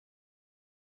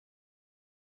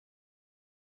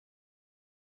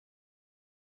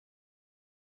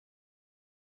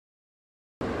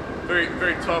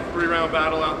very tough 3-round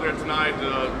battle out there tonight.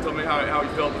 Tell me how you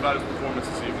felt about his performance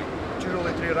this evening.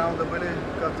 Тяжелые 3 раунда были.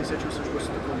 Как ты себя чувствуешь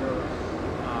после такого?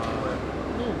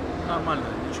 Ну, нормально,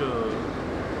 ничего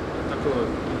такого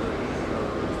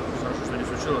хорошо, что не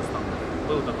случилось. Там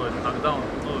был такой нокдаун.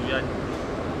 Ну, я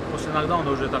после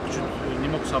нокдауна уже так чуть не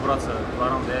мог собраться 2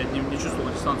 раунда. Я не чувствовал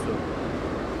дистанцию.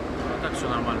 А так все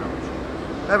нормально.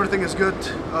 Everything is good.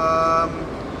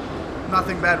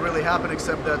 Nothing bad really happened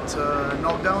except that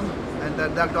knockdown, and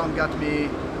that knockdown got me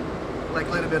like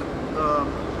a little bit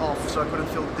off, so I couldn't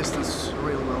feel the distance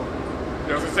really well.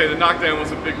 I was gonna say the knockdown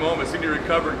was a big moment. Seemed you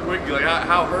recovered quickly. Like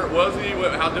how hurt was he?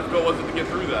 How difficult was it to get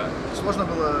through that? Сложно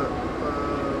было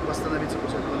восстановиться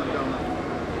после этого нокдауна.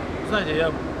 Знаете,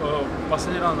 я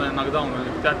последний раунд, наверное, нокдаун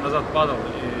 5 назад падал,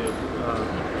 и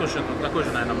точно такой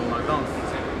же, наверное, был нокдаун.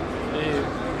 И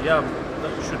я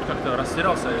чуть как-то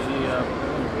растерялся, и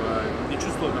не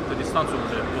чувствовал как-то дистанцию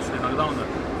уже после нокдауна.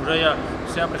 Уже я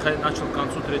себя начал к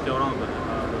концу 3-го раунда.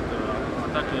 А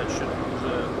так я чуть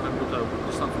уже как будто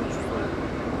дистанцию не чувствовал.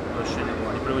 Ощущение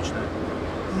было непривычное.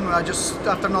 I just,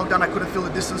 after knockdown, I couldn't feel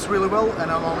the distance really well, and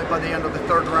only by the end of the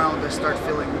 3rd round I start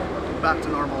feeling back to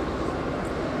normal.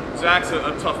 Zak's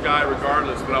a tough guy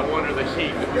regardless, but I wonder the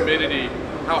heat, the humidity,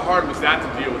 how hard was that to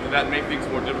deal with? Did that make things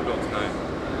more difficult tonight?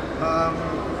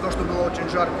 То, что было очень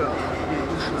жарко и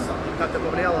душно, как-то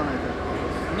повлияло на это?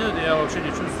 Нет, я вообще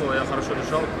не чувствовал, я хорошо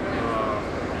дышал.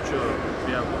 Ничего,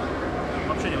 я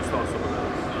вообще не устал особо,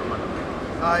 нормально.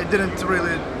 It didn't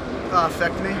really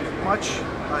affect me much.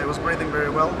 I was breathing very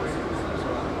well.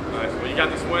 Nice. Well, you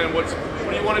got this win. What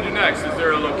do you want to do next? Is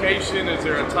there a location? Is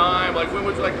there a time? Like, when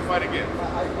would you like to fight again?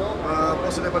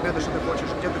 После этой победы, что ты хочешь?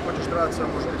 Где ты хочешь драться?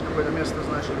 Может быть, какое-то место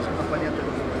знаешь, или оппоненты?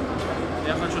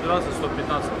 Я хочу драться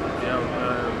 115.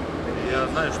 Я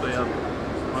знаю, что я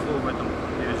могу в этом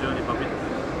дивизионе побить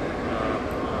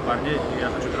парней, и я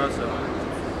хочу драться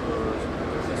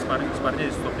с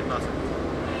парней 115.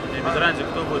 Мне без разницы,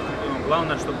 кто будет.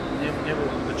 Главное, чтобы не был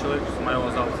человек из моего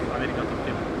зала, Америка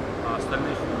топ-тим. А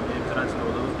остальных мне без разницы,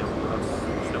 кого дадут, я буду драться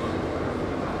с любым.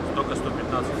 Только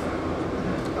 115.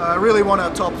 I really want a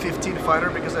top 15 fighter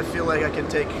because I feel like I can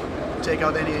take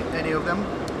out any of them.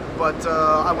 But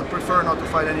I would prefer not to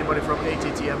fight anybody from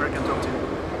ATT, American Top Team.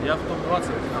 Я в топ-20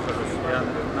 нахожусь. Я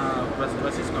на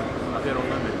российском на 1-м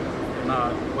номере,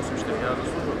 на 84. Я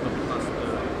заслужил топ-15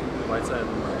 бойца, я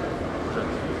думаю, уже.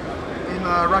 In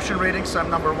Russian ratings, I'm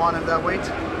number 1 in that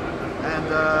weight,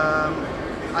 and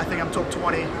I think I'm top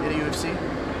 20 in the UFC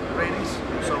ratings.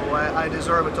 So I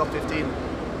deserve a top 15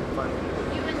 fight.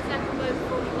 You and Zak are both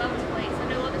former welterweights. I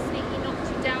know obviously he knocked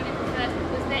you down in the first.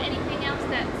 Was there anything else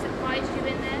that surprised you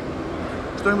in there?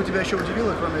 Что-нибудь тебя еще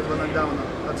удивило, кроме этого нокдауна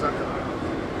от Зака?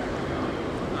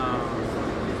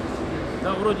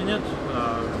 Да, вроде нет.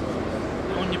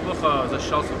 Он неплохо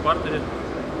защищался в партере.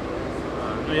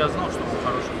 Но я знал, что он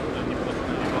хороший,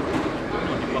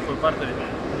 неплохой партере.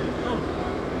 Ну,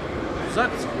 Зак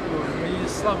не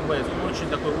слабый боец, он очень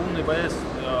такой умный боец.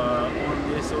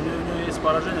 У него есть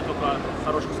поражение, только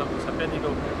хороших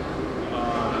соперников.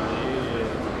 И,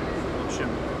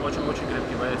 в общем, очень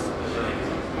крепкий боец.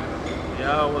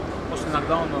 Я вот после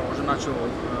нокдауна уже начал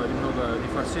немного не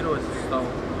форсировать, стал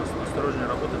осторожнее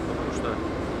работать, потому что,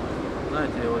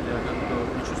 знаете, вот я как-то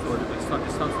не чувствовал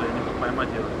дистанцию, я не мог поймать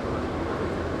ее.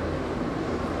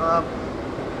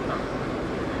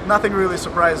 Nothing really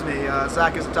surprised me.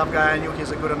 Zak is a tough guy. I knew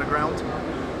he's a good on the ground.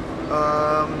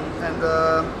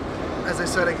 As I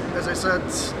said,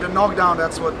 the knockdown,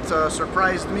 that's what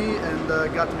surprised me and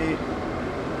got me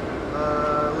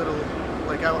a little.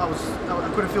 Like I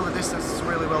couldn't feel the distance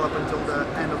really well up until the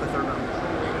end of the 3rd round.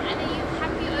 And are you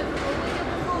happy overall with your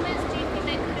performance? Do you think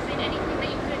there could have been anything that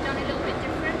you could have done a little bit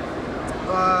different?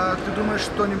 Ты думаешь,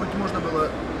 что-нибудь можно было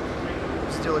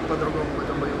сделать по-другому в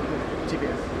этом бою тебе?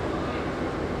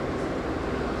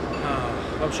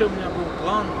 Вообще у меня был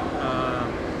план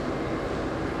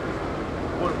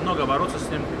много бороться с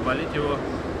ним, валить его.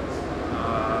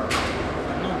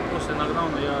 Ну, после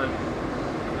нокдауна я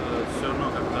все равно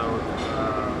как-то вот,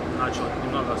 начал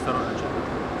немного осторожничать.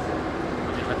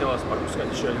 Не хотелось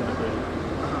пропускать еще один такой же.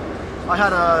 I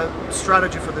had a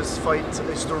strategy for this fight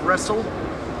is to wrestle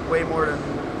way more than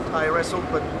I wrestled,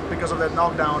 but because of that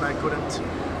knockdown I couldn't.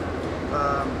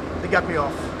 They got me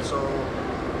off, so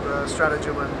the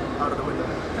strategy went out of the window.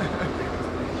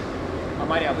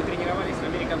 Omari, а вы тренировались в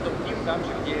American Top Team, там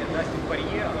же, где Дастин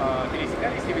Poirier,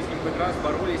 пересекались ли вы с ним хоть раз,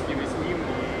 боролись ли вы с ним, и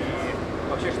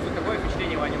вообще, какое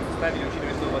впечатление вы о нем составили,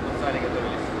 учитывая, что вы в одном зале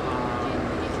готовились?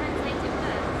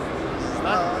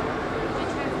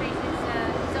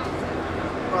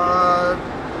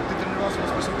 Ты тренировался, мы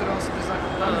спросим, тренировался без Зака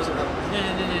Cummings?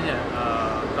 Не.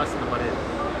 Дастина Пориера.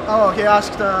 Oh, he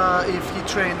asked if he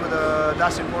trained with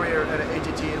Dustin Poirier at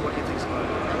ATT and what he thinks about it.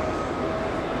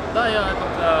 Да,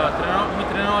 мы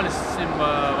тренировались с ним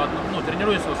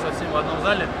тренируемся с ним в одном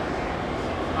зале.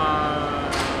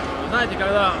 Знаете,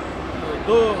 когда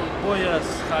до боя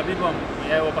с Хабибом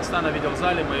я его постоянно видел в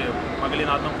зале, мы могли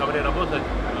на одном ковре работать.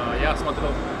 Я смотрел,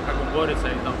 как он борется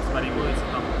и там спаррингуется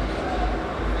там.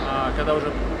 Когда уже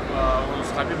он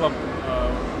с Хабибом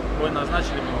бой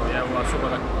назначили, я его особо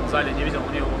так в зале не видел,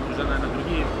 у него уже, наверное,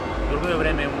 другое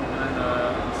время ему,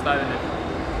 наверное, ставили.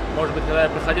 Может быть, когда я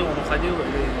приходил, он уходил,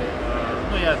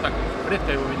 или, я так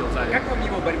редко его видел в зале. Как вам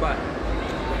его борьба?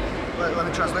 Let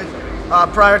me translate.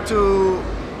 Prior to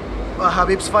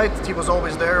Khabib's fight, he was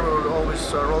always there. We were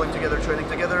always rolling together, training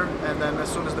together. And then as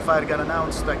soon as the fight got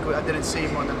announced, I didn't see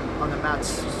him on the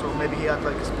mats. So maybe he had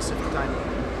like a specific time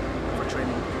for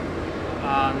training.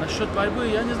 Насчет борьбы,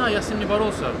 я не знаю, я с ним не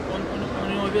боролся. У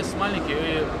него вес маленький,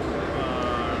 и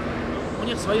у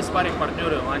них свои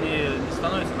спарринг-партнеры, они не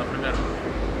становятся, например,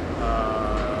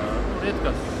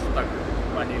 редко так,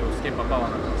 они с кем попало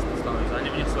становятся. Они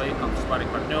у них свои там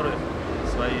спарринг-партнеры,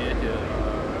 свои эти,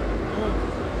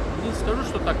 не скажу,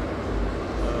 что так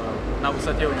на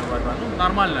высоте у него борьба,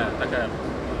 нормальная такая.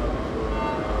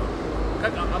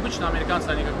 Как обычно американцы,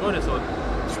 они как борются, вот,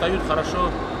 встают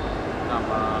хорошо, там,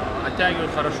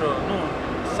 оттягивают хорошо,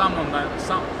 у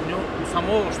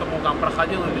самого, чтобы он там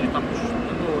проходил или там, у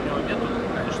него нету,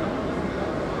 конечно.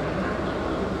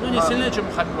 Не сильнее, чем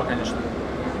у Хабиба, конечно,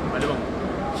 по-любому.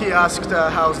 He asked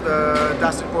how's the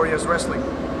Dustin Poirier's wrestling,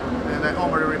 and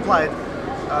Omari replied,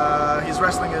 his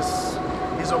wrestling is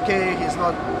okay. He's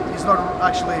not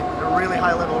actually a really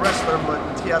high-level wrestler, but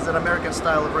he has an American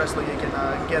style of wrestling. He can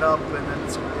get up, and then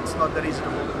it's not that easy to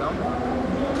hold him down.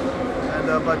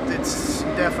 But it's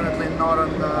definitely not on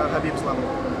Khabib's level.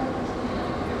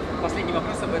 Последний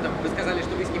вопрос об этом. Вы сказали,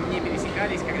 что вы с ним не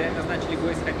пересекались, когда назначили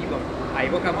бой с Хабибом, а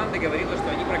его команда говорила, что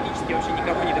они практически вообще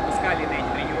никого не допускали на эти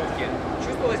тренировки.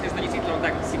 Чувствовалось ли, что действительно он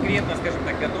так секретно, скажем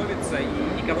так, готовится и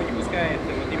никого не пускает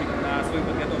вот именно на свою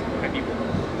подготовку к Хабибу?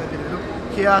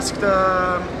 He asked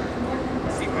that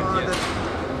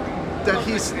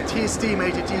his team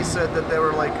ATT said that they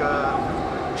were like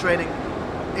training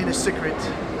in a secret,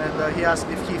 and he asked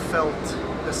if he felt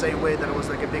the same way, that it was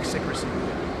like a big secrecy.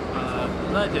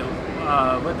 Знаете,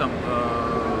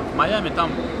 в Майами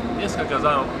там несколько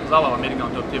залов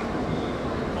American Top Team.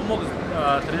 Он мог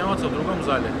тренироваться в другом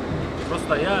зале.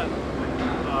 Просто я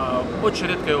очень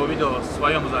редко его видел в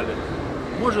своем зале.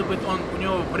 Может быть, у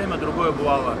него время другое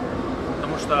бывало,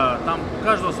 потому что там у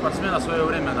каждого спортсмена свое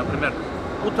время. Например,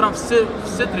 утром все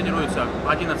тренируются,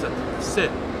 11, все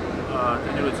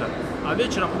тренируются, а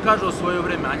вечером у каждого свое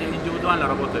время, они индивидуально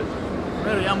работают.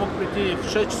 Например, я мог прийти в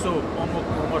 6 часов, он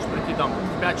может прийти там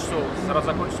в 5 часов, сразу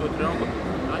закончить свою тренировку.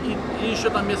 И еще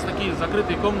там есть такие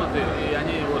закрытые комнаты, и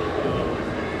они вот...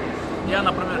 Я,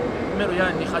 например,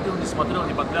 я не ходил, не смотрел,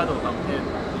 не подглядывал там, и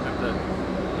как-то...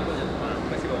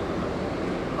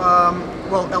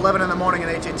 Well, 11 in the morning in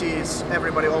ATTs,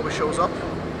 everybody always shows up,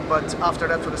 but after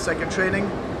that for the second training,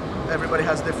 everybody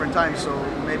has different times, so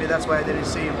maybe that's why I didn't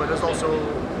see him, but there's also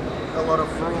a lot of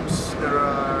rooms that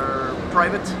are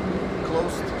private,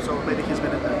 closed, so maybe he's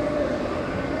been in there.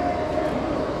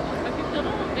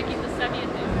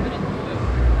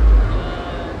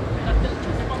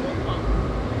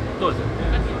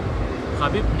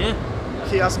 Хабиб, не?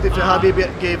 He asked if Khabib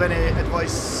gave any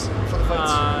advice for the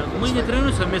fights. Мы не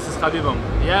тренируемся вместе с Хабибом.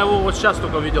 Я его вот сейчас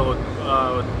только видел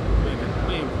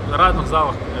мы в разных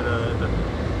залах.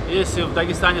 Если в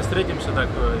Дагестане встретимся, так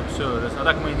все. А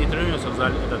так мы не тренируемся в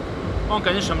зале. Он,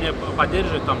 конечно, мне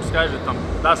поддержит, там, скажет, там,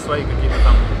 даст свои какие-то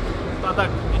там. А так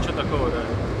ничего такого, да.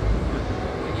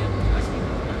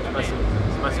 Спасибо.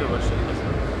 Спасибо большое.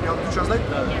 You want to translate?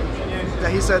 Yeah,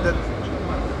 he said that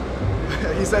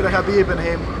Khabib and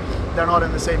him, they're not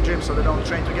in the same gym, so they don't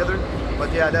train together.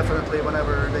 But yeah, definitely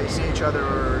whenever they see each other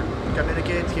or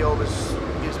communicate, he always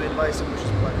gives me advice and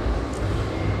pushes me back.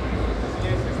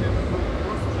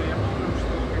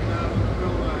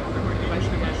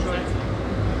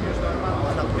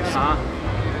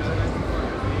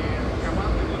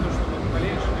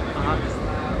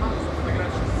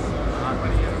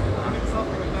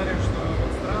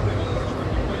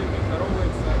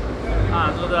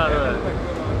 Ну да.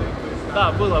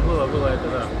 Да, было это,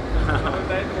 да.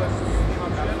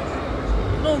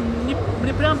 Ну,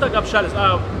 не прям так общались,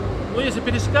 если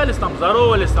пересекались, там,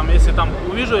 здоровались, там, если там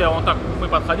увижу я, мы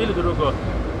подходили друг к другу,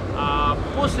 а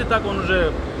после так он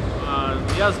уже,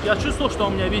 я чувствовал, что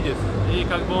он меня видит, и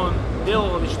как бы он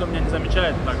делал вид, что меня не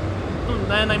замечает, так,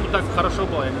 наверное, ему так хорошо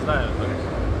было, я не знаю,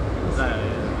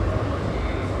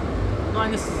 Ну,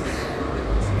 они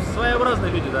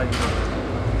своеобразные люди, да, немного.